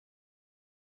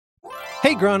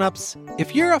Hey grown-ups,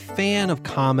 if you're a fan of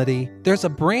comedy, there's a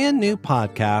brand new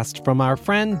podcast from our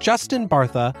friend Justin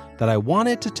Bartha that I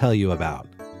wanted to tell you about.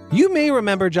 You may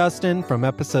remember Justin from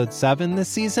episode 7 this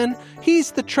season. He's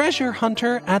the treasure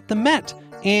hunter at the Met,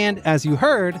 and as you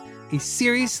heard, a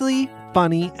seriously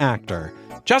funny actor.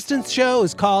 Justin's show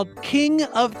is called King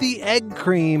of the Egg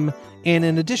Cream, and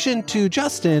in addition to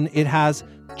Justin, it has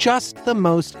just the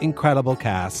most incredible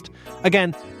cast.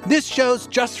 Again, this show's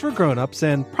just for grown-ups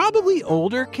and probably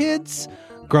older kids.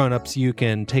 Grown-ups, you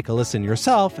can take a listen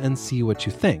yourself and see what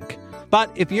you think.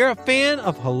 But if you're a fan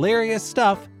of hilarious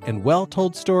stuff and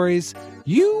well-told stories,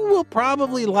 you will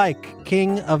probably like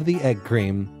King of the Egg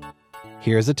Cream.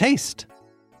 Here's a taste.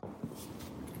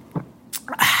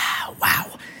 Wow,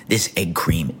 this egg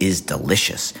cream is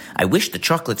delicious. I wish the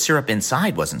chocolate syrup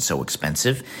inside wasn't so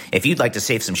expensive. If you'd like to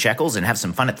save some shekels and have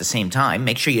some fun at the same time,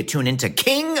 make sure you tune into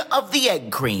King of the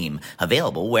Egg Cream,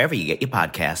 available wherever you get your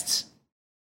podcasts.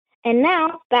 And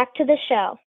now, back to the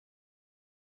show.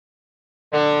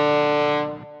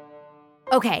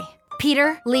 Okay,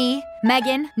 Peter, Lee,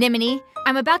 Megan, Nimini,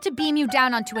 I'm about to beam you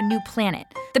down onto a new planet.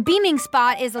 The beaming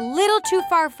spot is a little too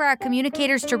far for our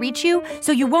communicators to reach you,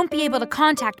 so you won't be able to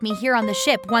contact me here on the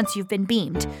ship once you've been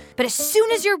beamed. But as soon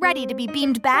as you're ready to be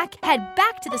beamed back, head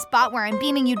back to the spot where I'm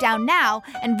beaming you down now,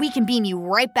 and we can beam you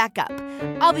right back up.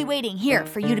 I'll be waiting here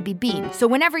for you to be beamed, so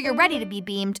whenever you're ready to be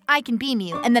beamed, I can beam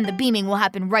you, and then the beaming will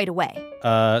happen right away.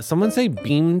 Someone say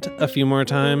beamed a few more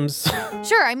times.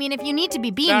 Sure, I mean, if you need to be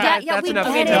beamed, that's we enough.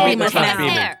 get No, it. let's not beam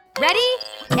it. There. Ready?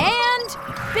 And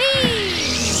beam!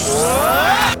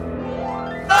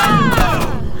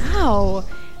 Wow,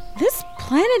 this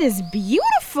planet is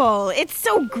beautiful. It's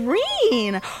so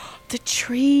green. The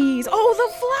trees, the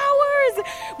flowers.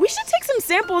 We should take some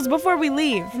samples before we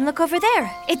leave. And look over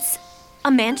there. It's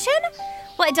a mansion?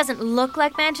 Well, it doesn't look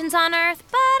like mansions on Earth,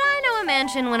 but I know a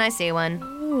mansion when I see one.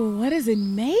 Ooh, what is it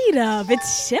made of?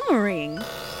 It's shimmering.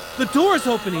 The door's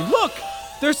opening. Look,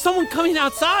 there's someone coming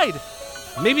outside.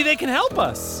 Maybe they can help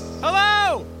us.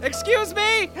 Hello! Excuse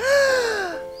me?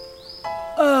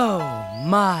 Oh,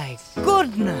 my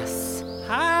goodness.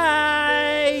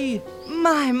 Hi!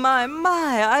 My,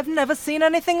 I've never seen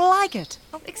anything like it.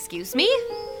 Oh, excuse me?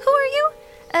 Who are you?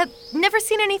 Never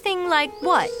seen anything like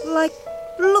what? Like,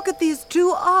 look at these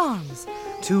 2 arms,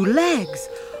 2 legs,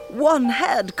 1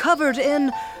 head covered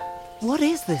in... What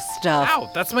is this stuff? Ow,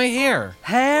 that's my hair.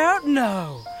 Hair?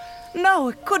 No,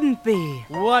 it couldn't be.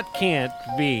 What can't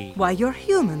be? Why, you're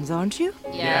humans, aren't you?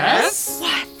 Yes?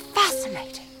 Why,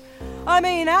 fascinating. I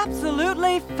mean,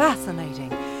 absolutely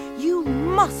fascinating. You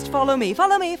must follow me.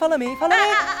 Follow me.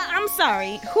 I'm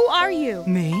sorry. Who are you?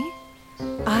 Me?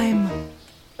 I'm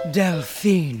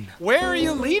Delphine. Where are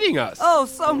you leading us? Oh,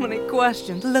 so many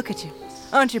questions. Look at you.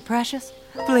 Aren't you precious?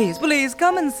 Please,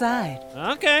 come inside.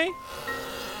 Okay.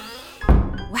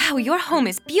 Wow, your home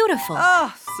is beautiful.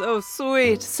 Oh, so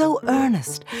sweet, so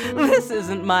earnest. This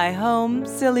isn't my home,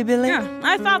 silly Billy. Yeah,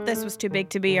 I thought this was too big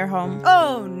to be your home.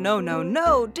 Oh,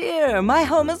 no, dear. My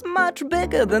home is much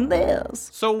bigger than this.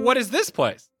 So what is this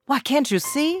place? Why, can't you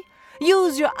see?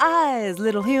 Use your eyes,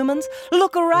 little humans.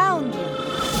 Look around you.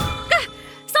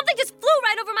 Something just flew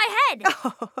right over my head.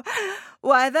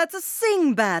 Why, that's a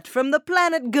singbat from the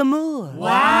planet Gamur.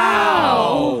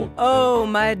 Wow! Oh,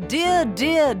 my dear,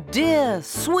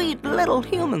 sweet little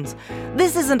humans.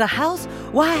 This isn't a house.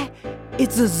 Why,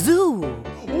 it's a zoo.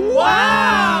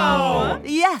 Wow!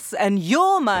 Yes, and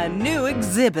you're my new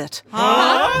exhibit.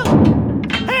 Huh?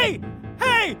 Hey!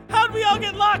 How'd we all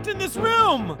get locked in this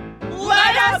room?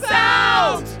 Let us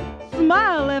out!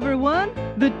 Smile, everyone.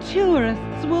 The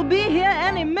tourists will be here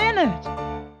any minute.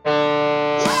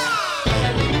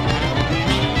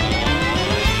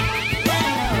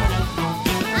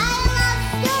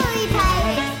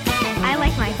 I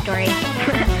like my story.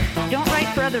 Don't write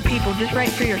for other people, just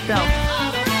write for yourself.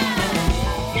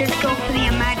 Just go for the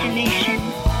imagination.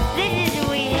 This is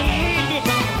weird.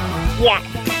 Yes,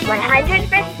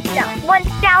 100%. No,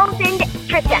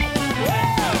 1,000%.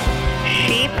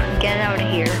 Sheep, get out of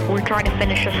here. We're trying to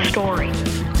finish a story.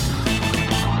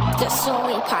 The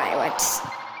Story Pirates.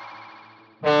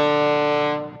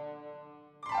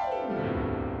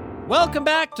 Welcome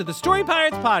back to the Story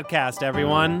Pirates podcast,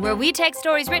 everyone. Where we take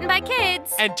stories written by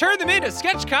kids And turn them into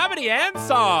sketch comedy and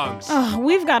songs. Oh,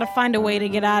 we've got to find a way to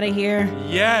get out of here.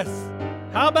 Yes.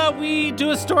 How about we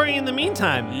do a story in the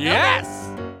meantime? Yes.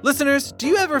 Listeners, do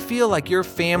you ever feel like your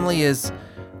family is,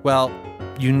 well,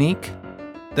 unique?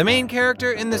 The main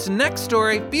character in this next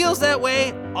story feels that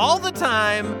way all the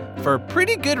time for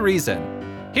pretty good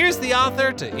reason. Here's the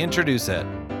author to introduce it.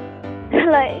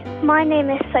 Hello, my name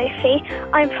is Sophie.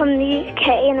 I'm from the UK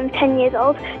and I'm 10 years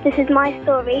old. This is my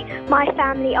story. My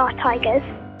family are tigers.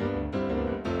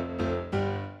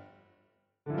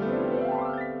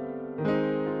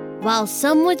 While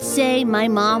some would say my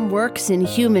mom works in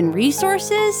human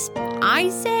resources, I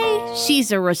say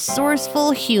she's a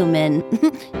resourceful human.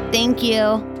 Thank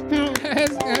you.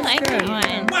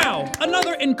 Wow,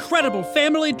 another incredible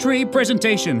family tree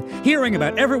presentation. Hearing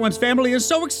about everyone's family is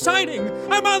so exciting.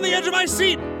 I'm on the edge of my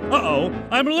seat. Uh-oh,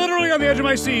 I'm literally on the edge of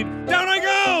my seat. Down I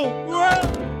go!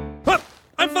 Hup,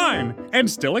 I'm fine, and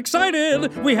still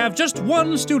excited. We have just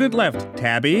one student left.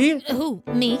 Tabby? Who,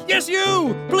 me? Yes,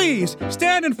 you! Please,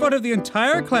 stand in front of the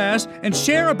entire class and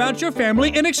share about your family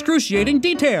in excruciating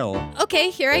detail. Okay,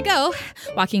 here I go.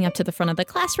 Walking up to the front of the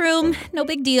classroom, no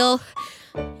big deal.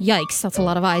 Yikes, that's a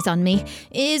lot of eyes on me.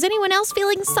 Is anyone else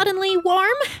feeling suddenly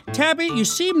warm? Tabby, you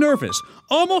seem nervous,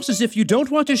 almost as if you don't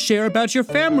want to share about your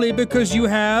family because you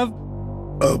have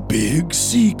a big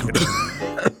secret.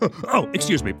 Oh,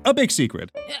 excuse me, a big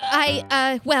secret.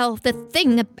 Well, the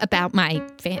thing about my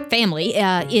family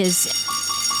is...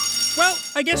 Well,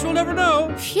 I guess we'll never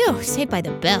know. Phew, saved by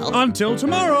the bell. Until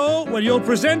tomorrow, when you'll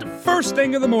present first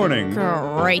thing in the morning.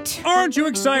 Great. Aren't you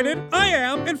excited? I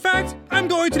am. In fact, I'm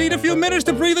going to need a few minutes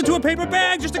to breathe into a paper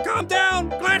bag just to calm down.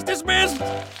 Class dismissed.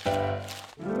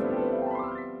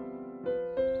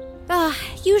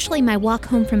 Usually my walk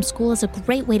home from school is a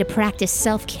great way to practice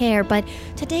self-care, but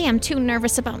today I'm too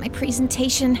nervous about my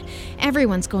presentation.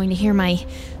 Everyone's going to hear my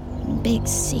big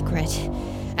secret.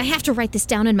 I have to write this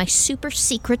down in my super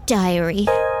secret diary.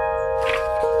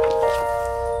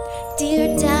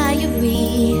 Dear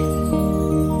diary,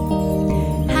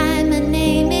 hi, my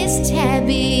name is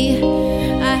Tabby.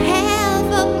 I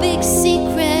have a big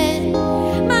secret.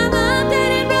 My mom,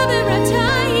 dad, and brother are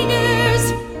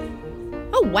tigers.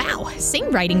 Oh, wow.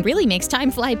 Sing-writing really makes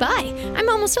time fly by. I'm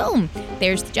almost home.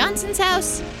 There's the Johnson's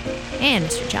house, and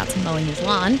Mr. Johnson mowing his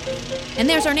lawn. And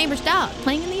there's our neighbor's dog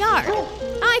playing in the yard.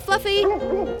 Hi, Fluffy.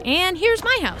 And here's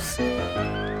my house,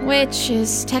 which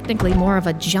is technically more of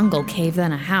a jungle cave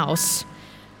than a house.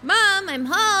 Mom, I'm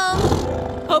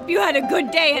home. Hope you had a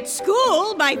good day at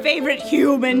school, my favorite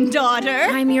human daughter.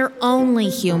 I'm your only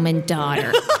human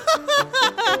daughter.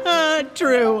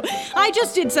 True. I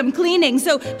just did some cleaning,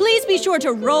 so please be sure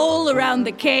to roll around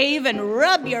the cave and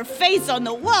rub your face on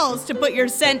the walls to put your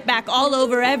scent back all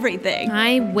over everything.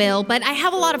 I will, but I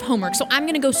have a lot of homework, so I'm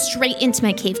gonna go straight into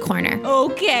my cave corner.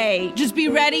 Okay, just be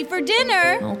ready for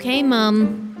dinner. Okay,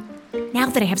 Mom. Now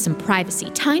that I have some privacy,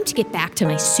 time to get back to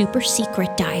my super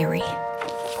secret diary.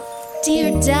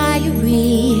 Dear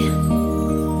diary,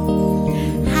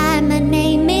 hi, my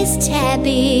name is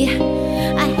Tabby.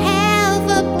 I have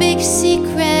a big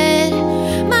secret.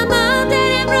 My mom,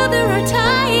 dad, and brother are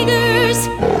tigers.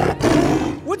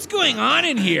 What's going on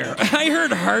in here? I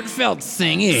heard heartfelt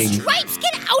singing. Stripes,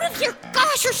 get out of here!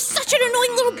 Gosh, you're such an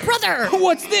annoying little brother!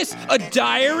 What's this? A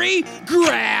diary?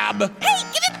 Grab! Hey,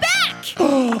 give it back!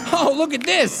 Oh, look at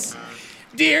this.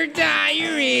 Dear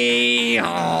diary.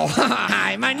 Oh,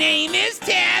 hi, my name is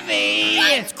Tabby.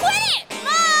 Stripes, quit it!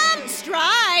 Mom!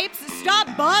 Stripes,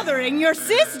 stop bothering your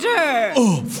sister.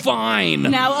 Oh, fine.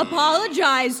 Now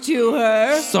apologize to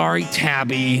her. Sorry,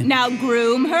 Tabby. Now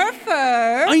groom her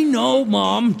fur. I know,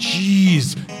 Mom.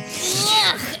 Jeez.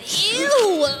 Ugh,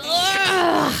 ew.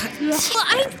 Ugh.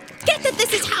 I get that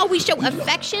this is how we show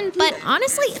affection, but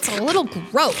honestly, it's a little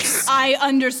gross. I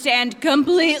understand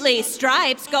completely.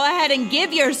 Stripes, go ahead and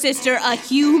give your sister a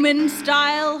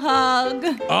human-style hug.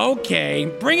 Okay,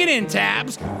 bring it in,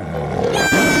 Tabs.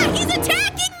 Ah, he's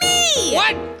attacking me!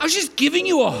 What? I was just giving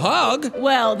you a hug.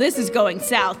 Well, this is going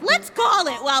south. Let's call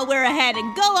it while we're ahead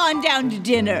and go on down to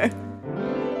dinner.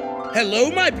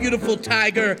 Hello, my beautiful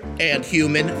tiger and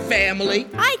human family.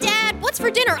 Hi, Dad. What's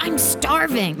for dinner? I'm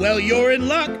starving. Well, you're in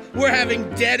luck. We're having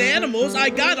dead animals I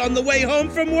got on the way home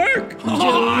from work.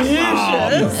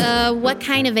 Awesome. What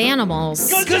kind of animals?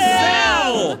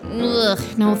 Gazelle!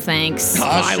 Ugh, no thanks.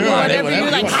 I love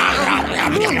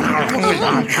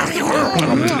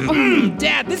it.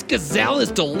 Dad, this gazelle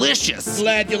is delicious.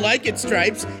 Glad you like it,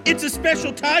 Stripes. It's a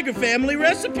special tiger family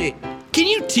recipe. Can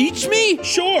you teach me?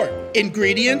 Sure.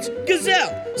 Ingredients,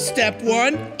 gazelle. Step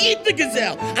 1, eat the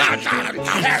gazelle.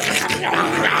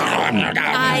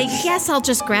 I guess I'll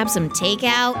just grab some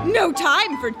takeout. No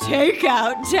time for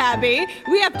takeout, Tabby.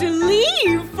 We have to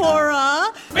leave for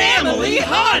a family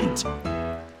hunt.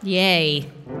 Yay.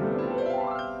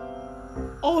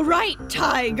 All right,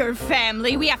 tiger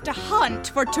family, we have to hunt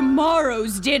for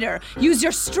tomorrow's dinner. Use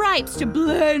your stripes to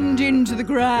blend into the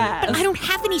grass. But I don't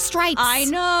have any stripes. I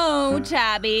know,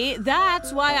 Tabby.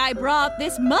 That's why I brought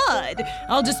this mud.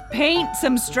 I'll just paint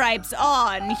some stripes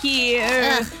on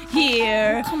here,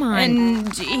 here, come on.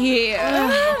 and here.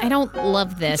 I don't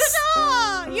love this.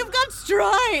 Ta-da! You've got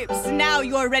stripes. Now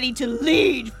you're ready to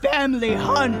lead family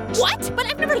hunt. What? But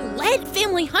I've never led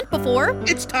family hunt before.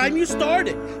 It's time you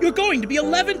started. You're going to be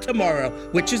 11 tomorrow,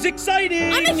 which is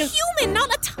exciting. I'm a human,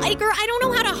 not a tiger. I don't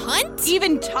know how to hunt.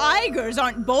 Even tigers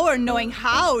aren't born knowing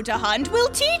how to hunt. We'll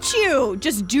teach you.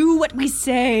 Just do what we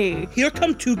say. Here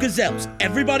come 2 gazelles.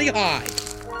 Everybody hide.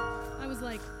 I was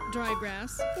like, dry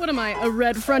grass? What am I, a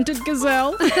red-fronted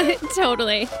gazelle?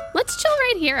 Totally. Let's chill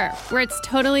right here, where it's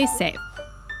totally safe.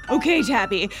 Okay,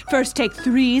 Tabby. First take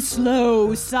 3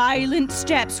 slow, silent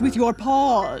steps with your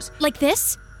paws. Like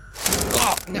this?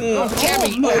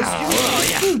 Tabby.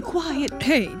 Quiet.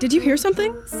 Hey, did you hear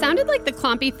something? Sounded like the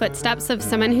clompy footsteps of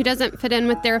someone who doesn't fit in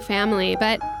with their family,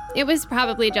 but it was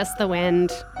probably just the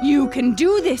wind. You can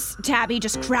do this, Tabby.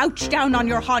 Just crouch down on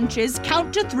your haunches,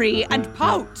 count to 3, and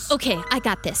pounce. Okay, I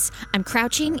got this. I'm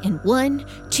crouching in 1,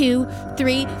 2,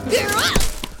 3.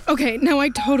 Okay, now I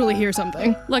totally hear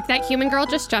something. Look, that human girl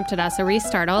just jumped at us. Are we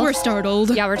startled? We're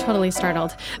startled. Yeah, we're totally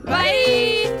startled.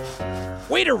 Bye!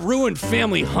 Way to ruin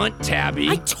family hunt, Tabby.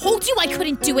 I told you I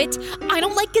couldn't do it. I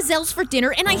don't like gazelles for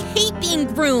dinner, and I hate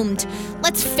being groomed.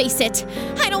 Let's face it,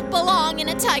 I don't belong in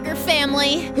a tiger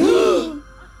family.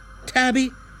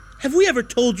 Tabby, have we ever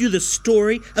told you the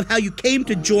story of how you came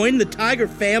to join the tiger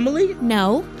family?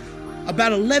 No.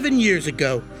 About 11 years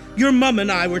ago, your mom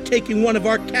and I were taking one of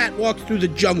our catwalks through the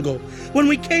jungle when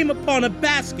we came upon a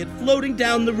basket floating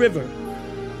down the river.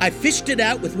 I fished it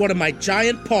out with one of my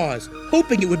giant paws,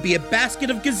 hoping it would be a basket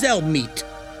of gazelle meat.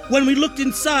 When we looked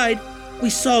inside, we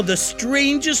saw the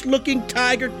strangest looking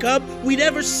tiger cub we'd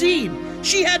ever seen.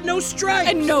 She had no stripes.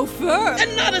 And no fur.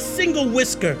 And not a single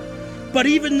whisker. But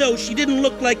even though she didn't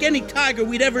look like any tiger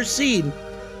we'd ever seen,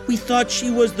 we thought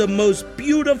she was the most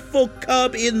beautiful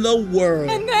cub in the world.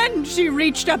 And then she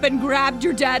reached up and grabbed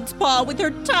your dad's paw with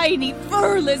her tiny,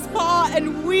 furless paw,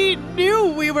 and we knew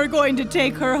we were going to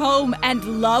take her home and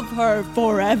love her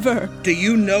forever. Do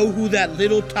you know who that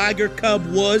little tiger cub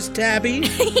was, Tabby?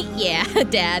 Yeah,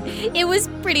 Dad. It was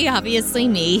pretty obviously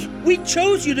me. We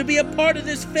chose you to be a part of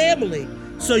this family,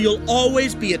 so you'll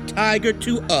always be a tiger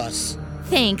to us.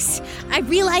 Thanks. I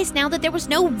realize now that there was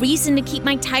no reason to keep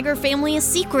my tiger family a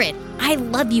secret. I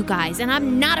love you guys, and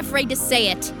I'm not afraid to say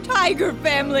it. Tiger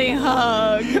family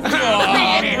hug.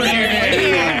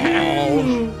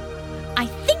 I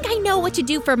think I know what to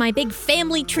do for my big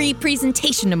family tree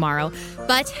presentation tomorrow,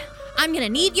 but I'm gonna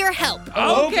need your help.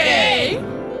 Okay.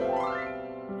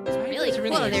 Really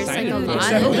cool. There's like a lot.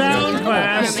 Settle down,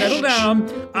 class. Settle down.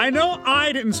 I know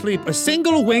I didn't sleep a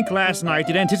single wink last night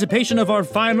in anticipation of our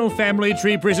final family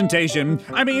tree presentation.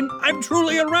 I mean, I'm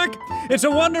truly a wreck. It's a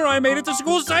wonder I made it to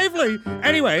school safely.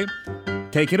 Anyway,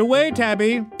 take it away,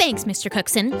 Tabby. Thanks, Mr.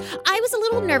 Cookson. I was a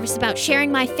little nervous about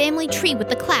sharing my family tree with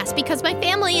the class because my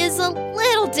family is a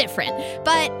little different,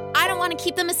 but I don't want to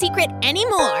keep them a secret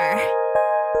anymore.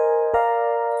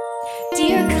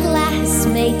 Dear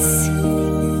classmates,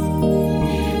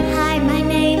 hi, my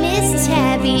name is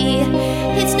Tabby.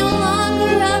 It's no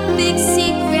longer a big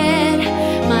secret.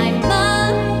 My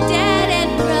mom, dad,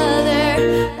 and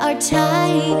brother are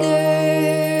tigers.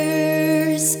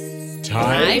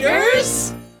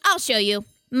 Tigers? I'll show you.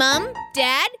 Mom,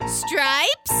 Dad,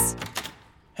 Stripes.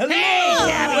 Hello,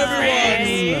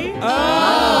 everyone.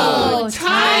 Oh,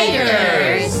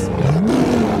 tigers.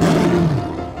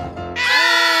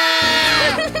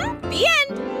 The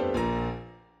end.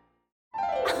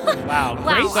 Wow,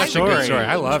 great Wow, story.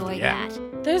 I loved enjoyed it. Yeah.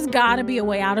 that. There's gotta be a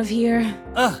way out of here.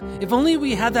 If only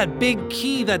we had that big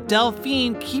key that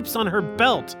Delphine keeps on her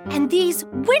belt. And these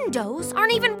windows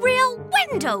aren't even real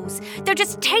windows. They're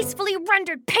just tastefully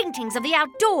rendered paintings of the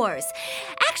outdoors.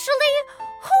 Actually,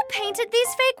 who painted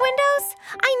these fake windows?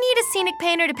 I need a scenic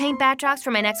painter to paint backdrops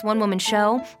for my next one-woman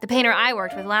show. The painter I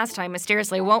worked with last time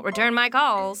mysteriously won't return my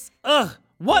calls.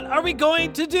 What are we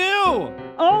going to do?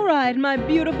 All right, my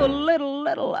beautiful little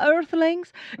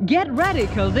earthlings, get ready,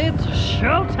 'cause it's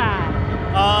showtime.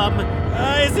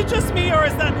 Is it just me, or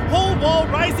is that whole wall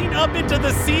rising up into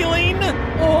the ceiling?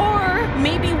 Or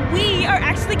maybe we are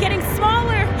actually getting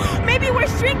smaller. Maybe we're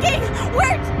shrinking.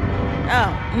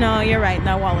 Oh, no, you're right.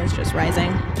 That wall is just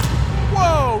rising.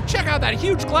 Whoa, check out that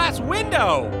huge glass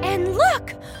window. And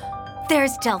look!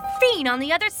 There's Delphine on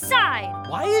the other side.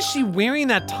 Why is she wearing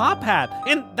that top hat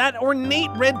and that ornate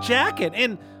red jacket?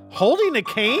 And Holding a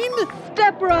cane?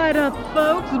 Step right up,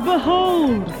 folks.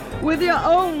 Behold, with your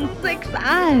own 6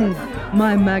 eyes,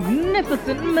 my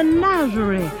magnificent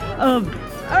menagerie of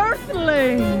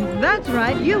earthlings. That's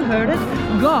right, you heard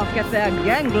it. Gawk at their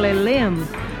gangly limbs.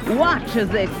 Watch as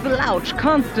they slouch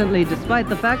constantly despite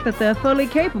the fact that they're fully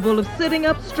capable of sitting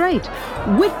up straight.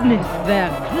 Witness their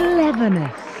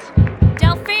cleverness.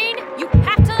 Delphine, you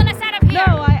have to let us out of here!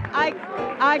 No,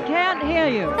 I can't hear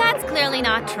you. That's clearly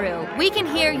not true. We can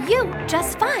hear you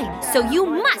just fine, so you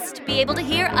must be able to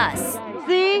hear us.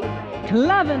 See?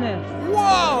 Cleverness.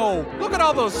 Whoa! Look at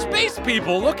all those space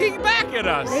people looking back at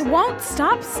us. They won't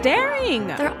stop staring.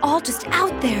 They're all just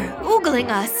out there, oogling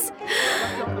us.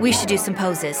 We should do some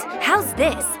poses. How's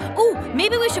this? Ooh,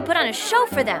 maybe we should put on a show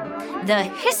for them. The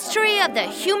history of the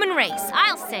human race.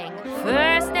 I'll sing.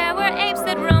 First there were apes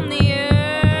that roamed the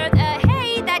earth.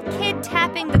 Hey, that kid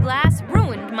tapping the glass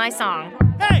ruined my song.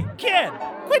 Hey, kid!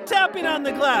 Quit tapping on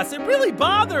the glass. It really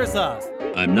bothers us.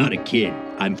 I'm not a kid.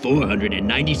 I'm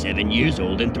 497 years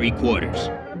old and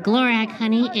 3/4. Glorak,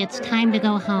 honey, it's time to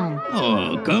go home.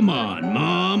 Oh, come on,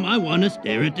 Mom. I want to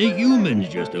stare at the humans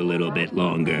just a little bit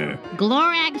longer.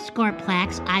 Glorak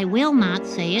Scorplax, I will not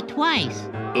say it twice.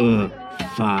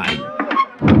 Fine.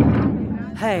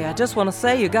 Hey, I just want to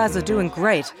say you guys are doing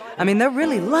great. I mean, they're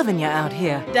really loving you out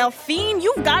here. Delphine,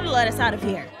 you've got to let us out of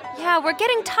here. Yeah, we're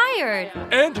getting tired.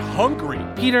 And hungry.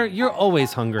 Peter, you're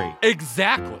always hungry.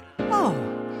 Exactly. Oh,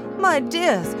 my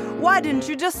dears, why didn't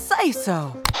you just say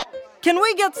so? Can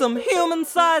we get some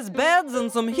human-sized beds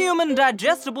and some human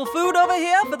digestible food over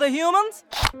here for the humans?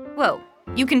 Whoa,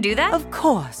 you can do that? Of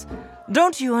course.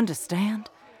 Don't you understand?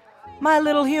 My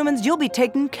little humans, you'll be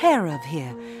taken care of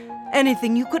here.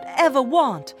 Anything you could ever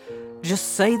want.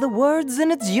 Just say the words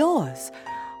and it's yours.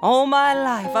 All my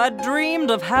life, I dreamed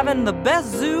of having the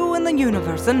best zoo in the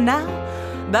universe, and now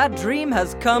that dream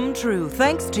has come true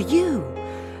thanks to you.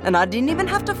 And I didn't even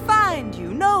have to find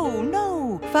you.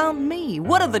 No, found me.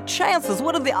 What are the chances?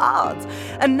 What are the odds?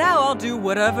 And now I'll do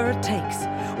whatever it takes.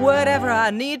 Whatever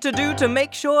I need to do to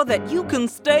make sure that you can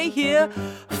stay here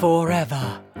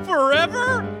forever.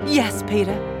 Forever? Yes,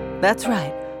 Peter. That's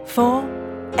right.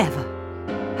 Forever.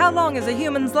 How long is a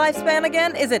human's lifespan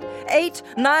again? Is it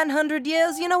 800-900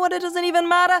 years? You know what? It doesn't even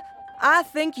matter. I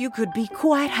think you could be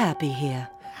quite happy here.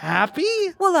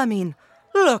 Happy? Well, I mean,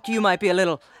 look, you might be a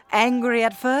little angry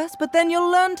at first, but then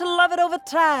you'll learn to love it over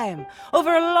time.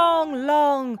 Over a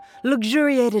long,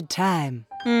 luxuriated time.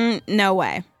 No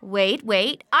way.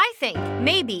 Wait. I think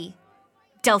maybe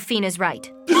Delphine is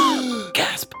right.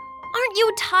 Gasp. Aren't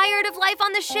you tired of life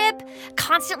on the ship?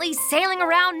 Constantly sailing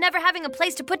around, never having a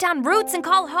place to put down roots and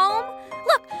call home?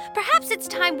 Look, perhaps it's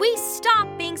time we stop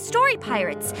being story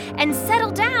pirates and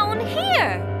settle down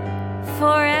here.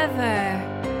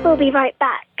 Forever. We'll be right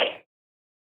back.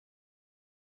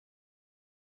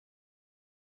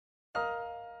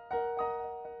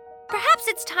 Perhaps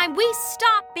it's time we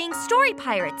stop being story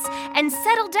pirates and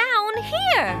settle down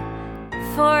here.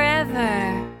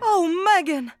 Forever. Oh,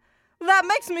 Megan. That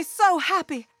makes me so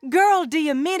happy. Girl, do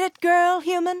you mean it, girl,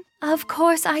 human? Of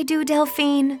course I do,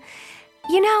 Delphine.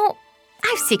 You know,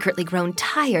 I've secretly grown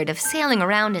tired of sailing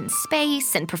around in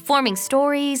space and performing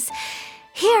stories.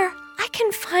 Here, I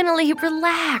can finally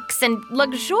relax and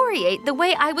luxuriate the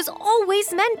way I was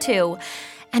always meant to.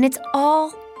 And it's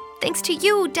all thanks to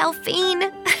you,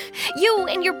 Delphine. You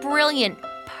and your brilliant,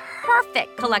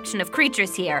 perfect collection of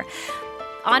creatures here.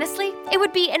 Honestly, it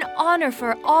would be an honor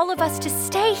for all of us to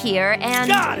stay here and...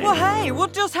 Got it! Well, hey,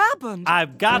 what just happened?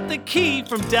 I've got the key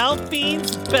from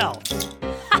Delphine's belt.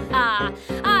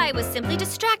 I was simply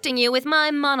distracting you with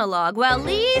my monologue while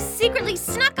Lee secretly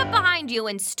snuck up behind you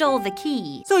and stole the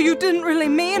key. So you didn't really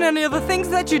mean any of the things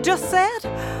that you just said?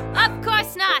 Of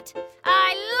course not.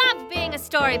 I love being a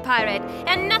story pirate,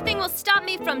 and nothing will stop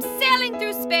me from sailing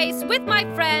through space with my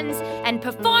friends and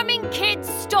performing kids'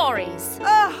 stories.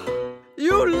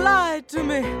 You lied to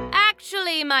me.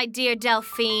 Actually, my dear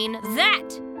Delphine,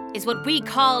 that is what we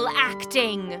call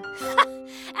acting.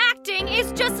 Acting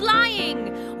is just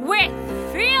lying with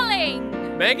feeling.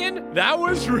 Megan, that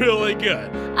was really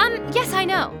good. Yes, I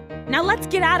know. Now let's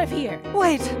get out of here.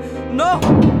 Wait, no.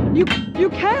 You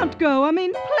can't go. I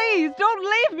mean, please, don't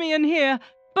leave me in here.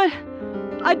 But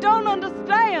I don't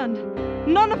understand.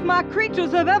 None of my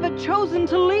creatures have ever chosen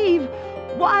to leave.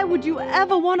 Why would you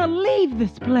ever want to leave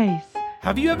this place?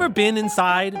 Have you ever been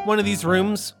inside one of these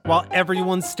rooms while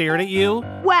everyone stared at you?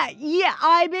 Well, yeah,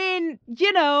 I mean,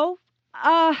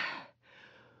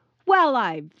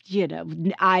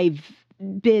 I've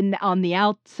been on the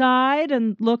outside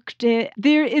and looked at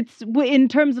there. It's in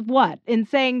terms of what? In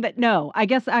saying that no, I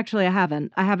guess actually I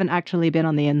haven't. I haven't actually been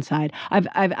on the inside.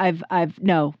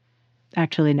 No.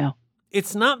 Actually, no.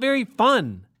 It's not very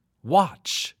fun.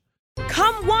 Watch.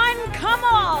 Come one, come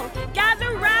all,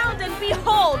 gather round and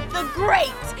behold the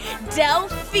great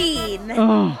Delphine.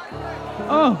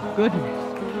 Oh, goodness.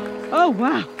 Oh,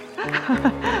 wow.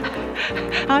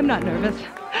 I'm not nervous.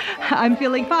 I'm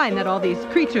feeling fine that all these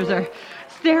creatures are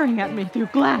staring at me through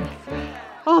glass.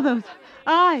 All those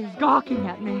eyes gawking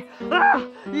at me.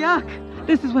 Yuck.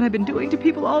 This is what I've been doing to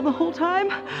people all the whole time.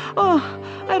 Oh,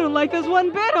 I don't like this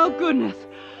one bit. Oh, goodness.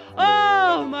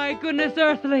 Oh, my goodness,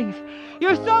 Earthlings.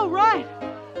 You're so right.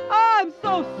 Oh, I'm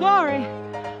so sorry.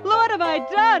 What have I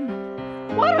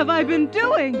done? What have I been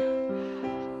doing?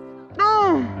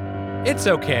 Oh. It's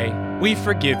okay. We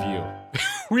forgive you.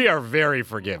 We are very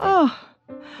forgiving. Oh,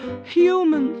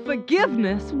 human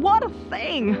forgiveness. What a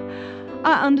thing.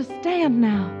 I understand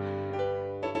now.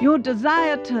 Your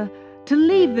desire to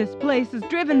leave this place is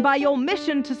driven by your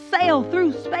mission to sail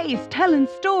through space, telling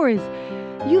stories.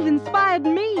 You've inspired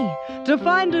me to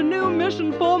find a new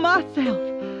mission for myself.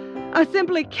 I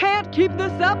simply can't keep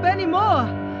this up anymore.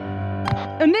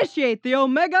 Initiate the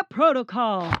Omega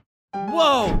Protocol.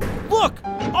 Whoa! Look!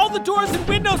 All the doors and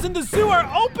windows in the zoo are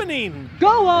opening!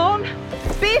 Go on!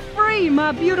 Be free,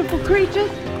 my beautiful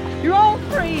creatures! You're all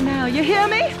free now, you hear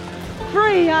me?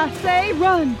 Free, I say,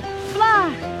 run,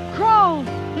 fly, crawl,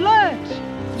 lurch.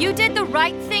 You did the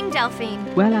right thing,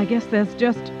 Delphine. Well, I guess there's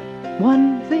just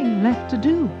one thing left to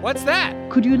do. What's that?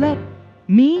 Could you let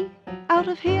me out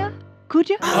of here? Could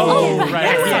you? Oh,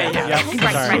 right.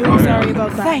 Sorry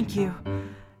about that. Thank you.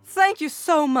 Thank you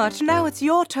so much. Now it's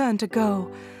your turn to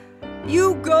go.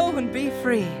 You go and be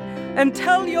free, and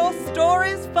tell your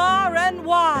stories far and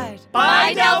wide.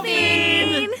 Bye,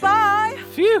 Delphine! Bye!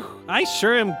 Phew, I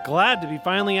sure am glad to be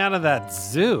finally out of that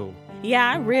zoo.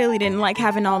 Yeah, I really didn't like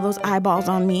having all those eyeballs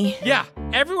on me. Yeah,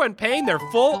 everyone paying their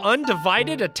full,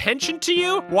 undivided attention to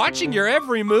you, watching your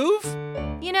every move.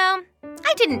 You know,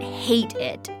 I didn't hate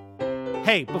it.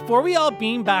 Hey, before we all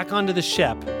beam back onto the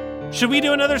ship, should we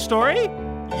do another story?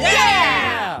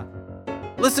 Yeah!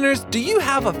 Listeners, do you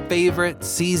have a favorite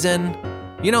season?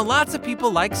 You know, lots of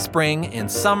people like spring and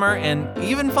summer and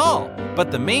even fall, but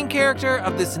the main character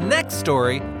of this next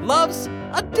story loves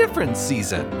a different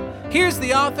season. Here's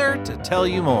the author to tell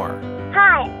you more.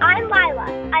 Hi, I'm Lila.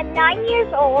 I'm 9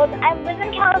 years old. I live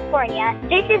in California.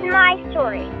 This is my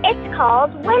story. It's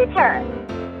called Winter.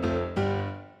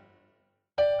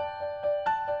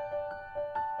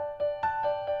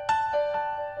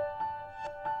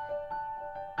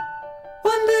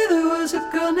 One day there was a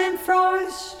girl named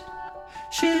Frost.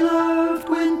 She loved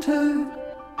winter.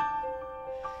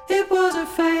 It was her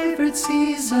favorite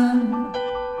season.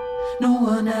 No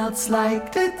one else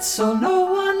liked it, so no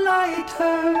one liked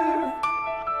her.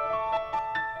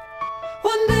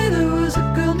 One day there was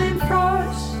a girl named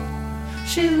Frost.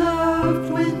 She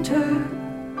loved winter.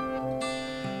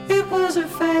 It was her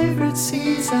favorite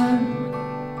season.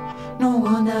 No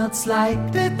one else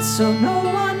liked it, so no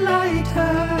one liked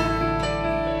her.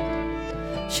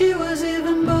 She was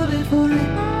even bullied for it.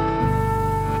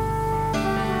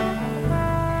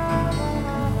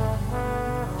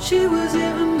 She was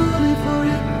even bullied for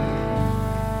it.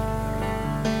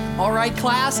 All right,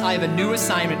 class, I have a new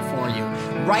assignment for you.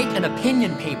 Write an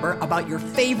opinion paper about your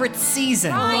favorite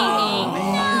season.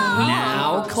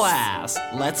 Now, class,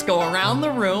 let's go around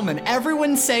the room and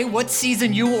everyone say what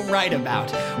season you will write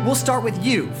about. We'll start with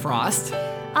you, Frost.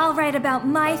 I'll write about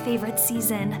my favorite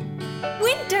season.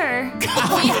 Winter!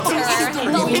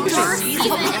 The winter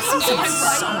season.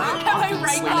 Am I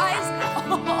right, guys?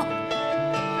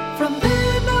 From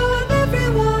then on,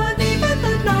 everyone, even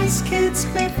the nice kids,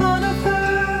 made fun of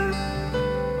her.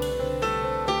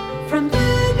 From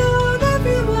then on,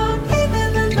 everyone,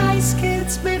 even the nice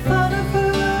kids, made fun of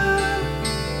her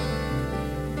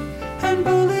and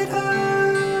bullied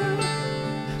her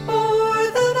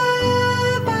more than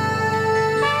ever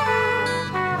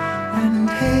and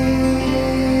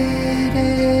hated her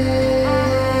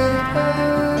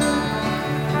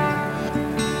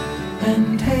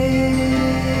and hated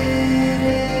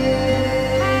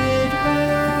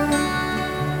her.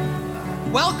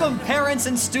 Welcome, parents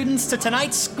and students, to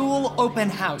tonight's school open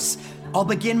house. I'll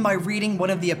begin by reading one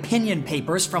of the opinion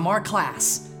papers from our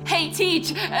class. Hey,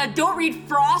 Teach, don't read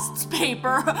Frost's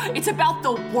paper. It's about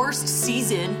the worst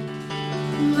season.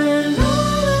 Then all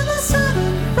of a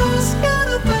sudden, Frost got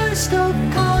a burst of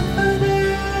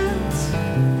confidence.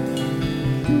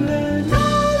 Then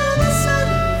all of a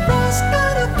sudden, Frost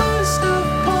got a burst of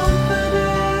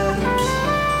confidence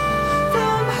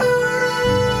from her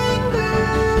anger.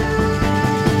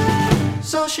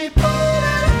 So she pulled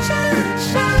out a chair and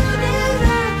shouted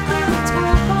at the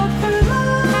top of her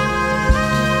lungs.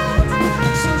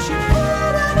 So she pulled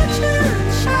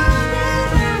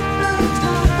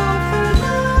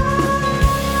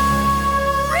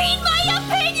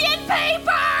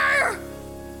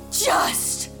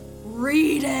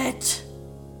read it.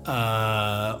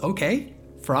 Okay.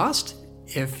 Frost,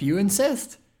 if you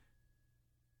insist.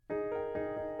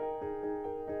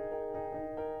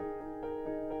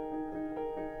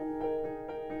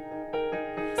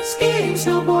 Skiing,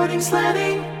 snowboarding,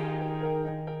 sledding,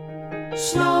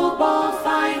 snowball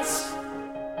fights,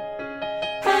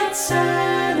 etc.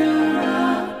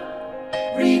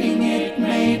 Reading it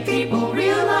made people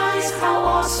realize how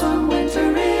awesome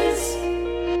winter is.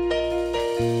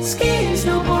 Skiing,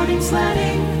 snowboarding,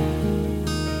 sledding,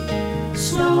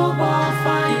 snowball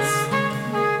fights,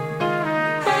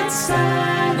 etc.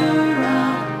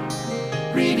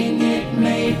 Reading it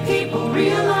made people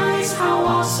realize how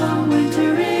awesome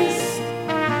winter is,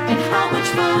 and how much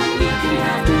fun you can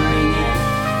have during it,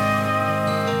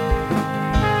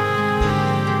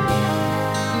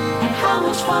 and how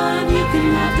much fun you can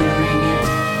have during it.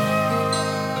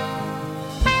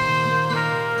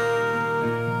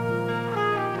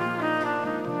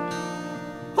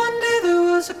 One day there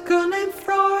was a girl named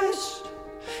Frost.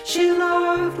 She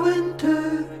loved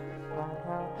winter.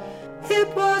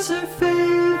 It was her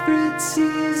favorite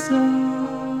season.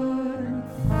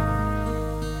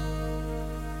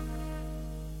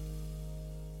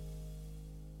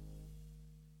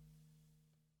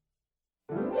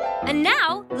 And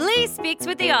now, Lee speaks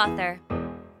with the author.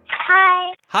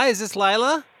 Hi. Hi, is this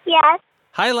Lila? Yes.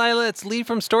 Hi, Lila. It's Lee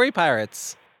from Story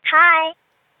Pirates. Hi.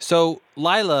 So,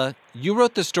 Lila, you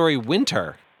wrote the story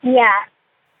Winter. Yeah.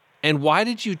 And why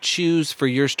did you choose for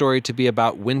your story to be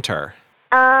about winter?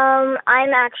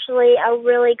 I'm actually a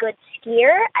really good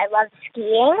skier. I love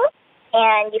skiing,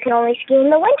 and you can only ski in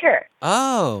the winter.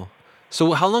 Oh.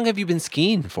 So how long have you been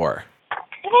skiing for? I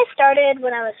think I started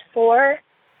when I was 4.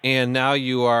 And now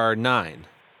you are 9.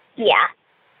 Yeah.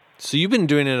 So you've been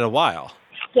doing it a while.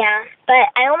 Yeah,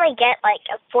 but I only get like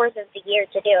a fourth of the year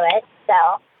to do it,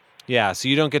 so Yeah, so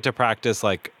you don't get to practice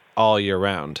like all year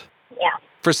round. yeah.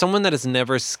 For someone that has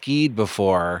never skied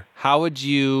before, how would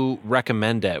you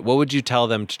recommend it? What would you tell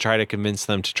them to try to convince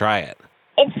them to try it?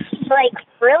 It's like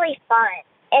really fun,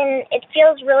 and it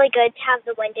feels really good to have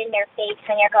the wind in your face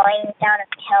when you're going down a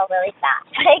hill really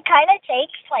fast. But it kind of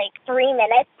takes like 3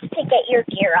 minutes to get your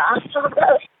gear off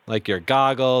almost. Like your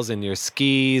goggles and your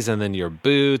skis and then your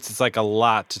boots. It's like a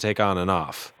lot to take on and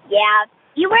off. Yeah,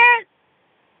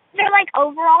 they're like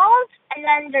overalls, and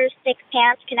then there's 6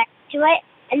 pants connected to it.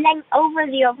 And then over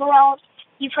the overalls,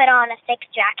 you put on a thick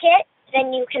jacket.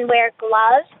 Then you can wear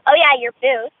gloves. Oh, yeah, your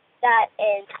boots. That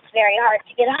is very hard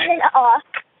to get on and off.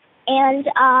 And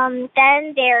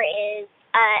then there is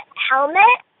a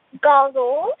helmet,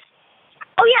 goggles.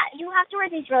 Oh, yeah, you have to wear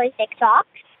these really thick socks.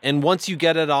 And once you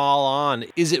get it all on,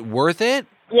 is it worth it?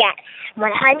 Yes,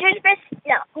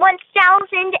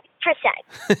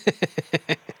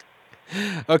 1,000%.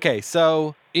 Okay,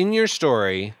 so in your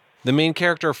story, the main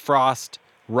character, Frost,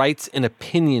 writes an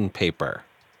opinion paper.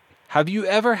 Have you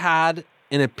ever had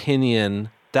an opinion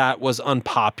that was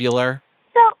unpopular?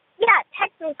 So, yeah,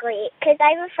 technically, because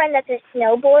I have a friend that's a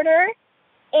snowboarder,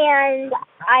 and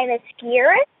I'm a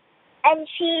skier, and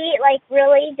she, like,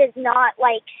 really does not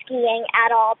like skiing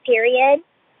at all, period.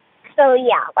 So,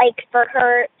 yeah, like, for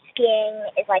her, skiing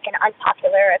is, like, an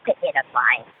unpopular opinion of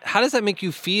mine. How does that make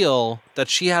you feel that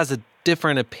she has a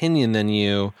different opinion than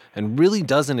you and really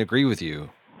doesn't agree with you?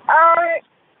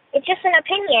 It's just an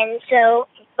opinion, so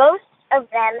both of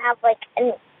them have, like,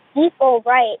 an equal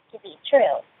right to be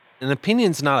true. An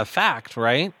opinion's not a fact,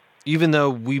 right? Even though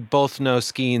we both know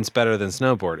skiing's better than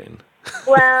snowboarding.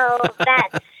 Well,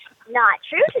 that's not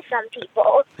true to some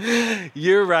people.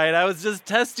 You're right. I was just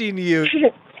testing you.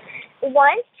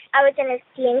 Once, I was in a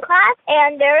skiing class,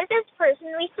 and there was this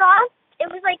person we saw. It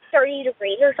was like 30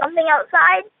 degrees or something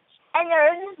outside, and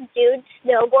there was this dude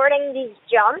snowboarding these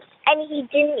jumps, and he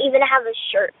didn't even have a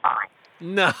shirt on.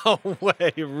 No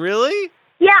way. Really?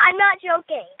 Yeah, I'm not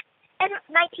joking. And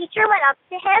my teacher went up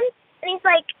to him, and he's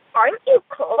like, "Aren't you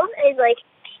cold?" And he's like,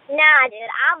 "Nah,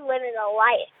 dude, I'm living the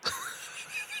life."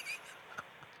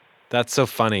 That's so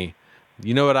funny.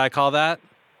 You know what I call that?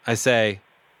 I say,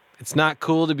 it's not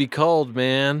cool to be cold,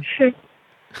 man.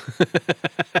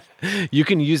 You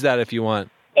can use that if you want.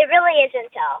 It really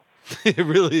isn't, though. It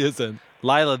really isn't.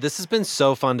 Lila, this has been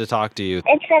so fun to talk to you.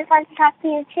 It's been fun to talk to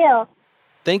you, too.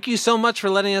 Thank you so much for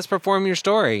letting us perform your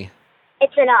story.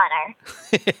 It's an honor.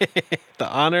 The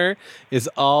honor is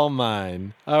all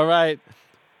mine. All right.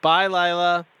 Bye,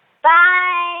 Lila.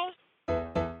 Bye.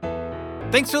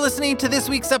 Thanks for listening to this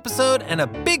week's episode, and a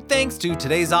big thanks to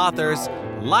today's authors,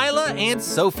 Lila and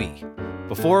Sophie.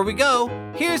 Before we go,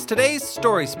 here's today's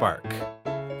Story Spark.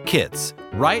 Kids,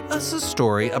 write us a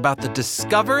story about the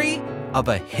discovery of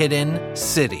a hidden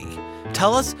city.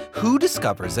 Tell us who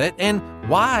discovers it and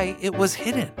why it was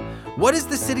hidden. What is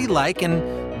the city like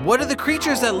and what do the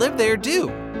creatures that live there do?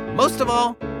 Most of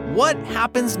all, what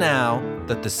happens now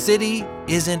that the city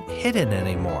isn't hidden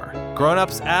anymore?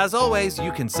 Grown-ups, as always,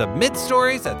 you can submit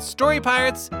stories at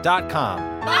storypirates.com.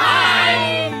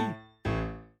 Bye!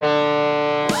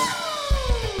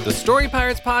 The Story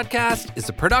Pirates podcast is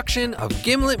a production of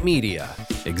Gimlet Media.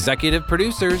 Executive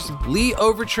producers, Lee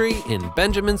Overtree and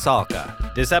Benjamin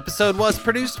Salka. This episode was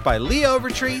produced by Lee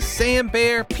Overtree, Sam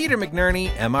Baer, Peter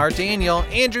McNerney, M.R. Daniel,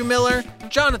 Andrew Miller,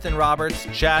 Jonathan Roberts,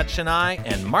 Chad Chennai,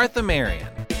 and Martha Marion.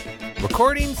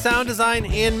 Recording, sound design,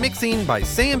 and mixing by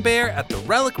Sam Baer at the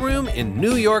Relic Room in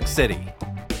New York City.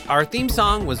 Our theme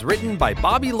song was written by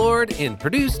Bobby Lord and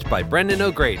produced by Brendan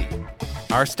O'Grady.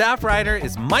 Our staff writer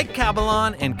is Mike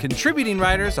Cabalon, and contributing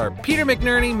writers are Peter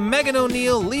McNerney, Megan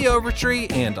O'Neill, Lee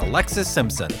Overtree, and Alexis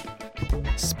Simpson.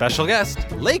 Special guest,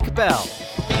 Lake Bell.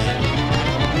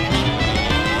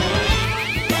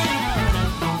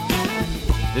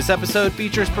 This episode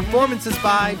features performances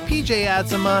by PJ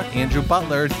Adzema, Andrew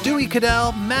Butler, Dewey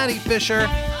Cadell, Maddie Fisher,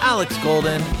 Alex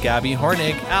Golden, Gabby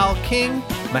Hornig, Al King,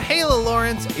 Mahala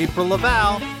Lawrence, April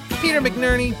Laval, Peter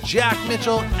McNerney, Jack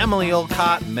Mitchell, Emily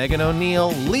Olcott, Megan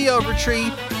O'Neill, Lee Overtree,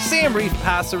 Sam Reef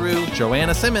Passeru,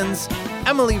 Joanna Simmons,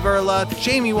 Emily Verla,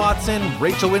 Jamie Watson,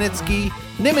 Rachel Winitsky,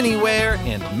 Nimini Ware,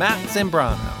 and Matt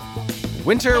Zambrano.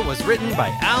 Winter was written by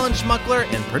Alan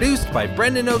Schmuckler and produced by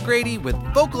Brendan O'Grady with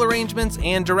vocal arrangements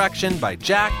and direction by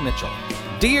Jack Mitchell.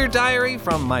 Dear Diary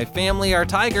from My Family Are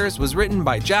Tigers was written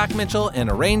by Jack Mitchell and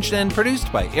arranged and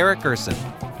produced by Eric Gerson.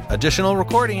 Additional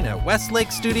recording at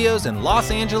Westlake Studios in Los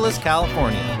Angeles,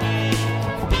 California.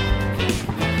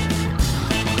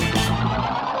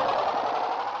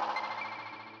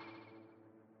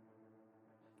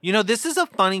 You know, this is a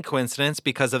funny coincidence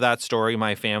because of that story,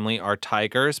 My Family Are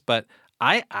Tigers, but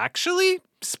I actually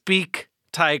speak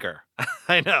Tiger.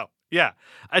 I know. Yeah.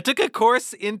 I took a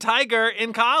course in Tiger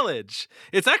in college.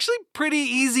 It's actually pretty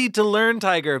easy to learn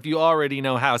Tiger if you already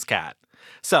know House Cat.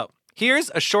 So, here's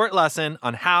a short lesson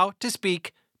on how to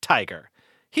speak Tiger.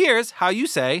 Here's how you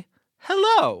say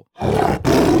hello.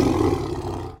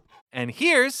 And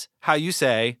here's how you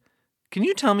say, can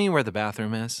you tell me where the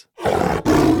bathroom is?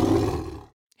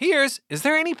 Here's, is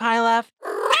there any pie left?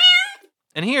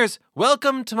 And here's,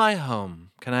 welcome to my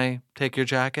home. Can I take your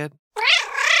jacket?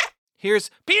 Here's,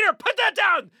 Peter, put that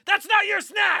down! That's not your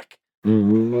snack!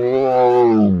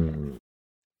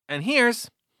 And here's,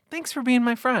 thanks for being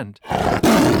my friend.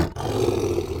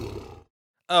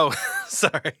 Oh,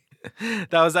 sorry.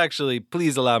 That was actually,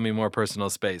 please allow me more personal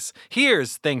space.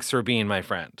 Here's, thanks for being my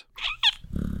friend.